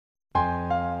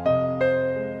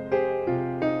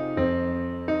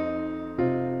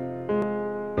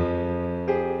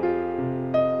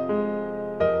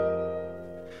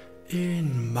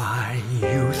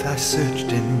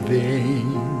searched in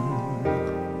vain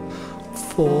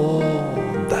for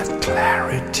that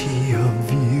clarity of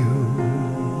view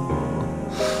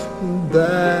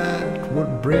that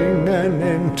would bring an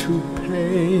end to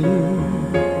pain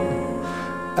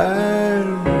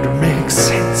and make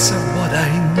sense of what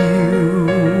I knew.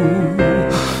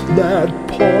 That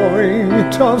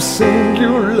point of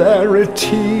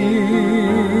singularity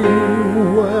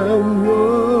where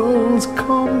worlds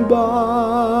combined,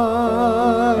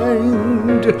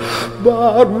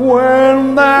 but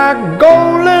when that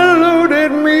goal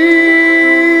eluded me,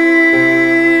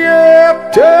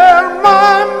 it turned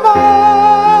my mind.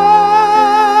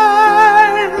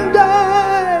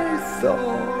 I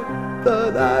thought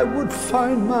that I would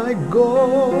find my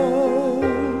goal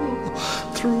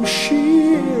through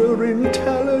sheer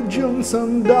intelligence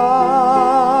and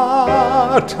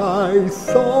art. I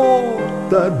thought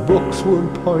that books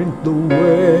would point the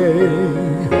way.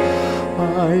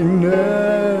 I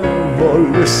never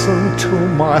listened to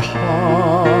my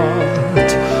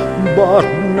heart, but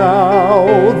now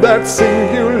that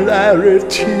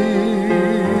singularity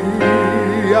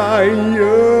I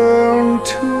yearn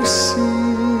to see.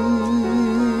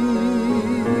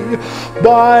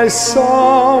 By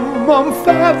some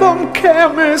unfathomed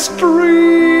chemistry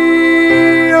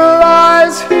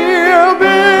lies here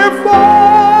before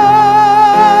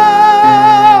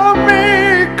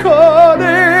me. Could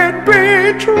it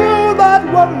be true that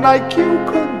one like you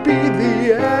could be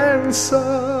the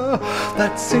answer?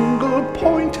 That single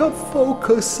point of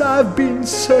focus I've been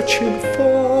searching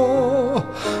for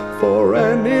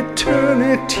an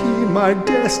eternity. My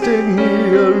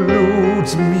destiny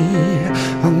eludes me,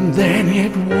 and then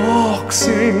it walks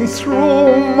in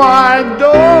through my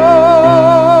door.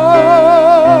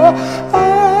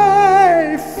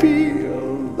 I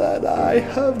feel that I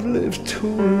have lived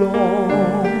too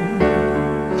long,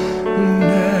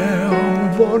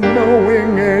 never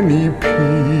knowing any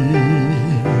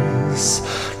peace.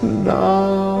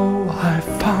 Now I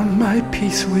found my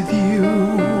peace with you.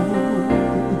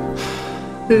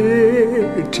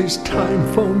 It is time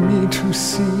for me to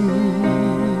cease.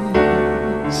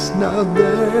 Now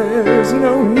there's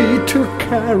no need to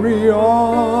carry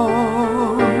on.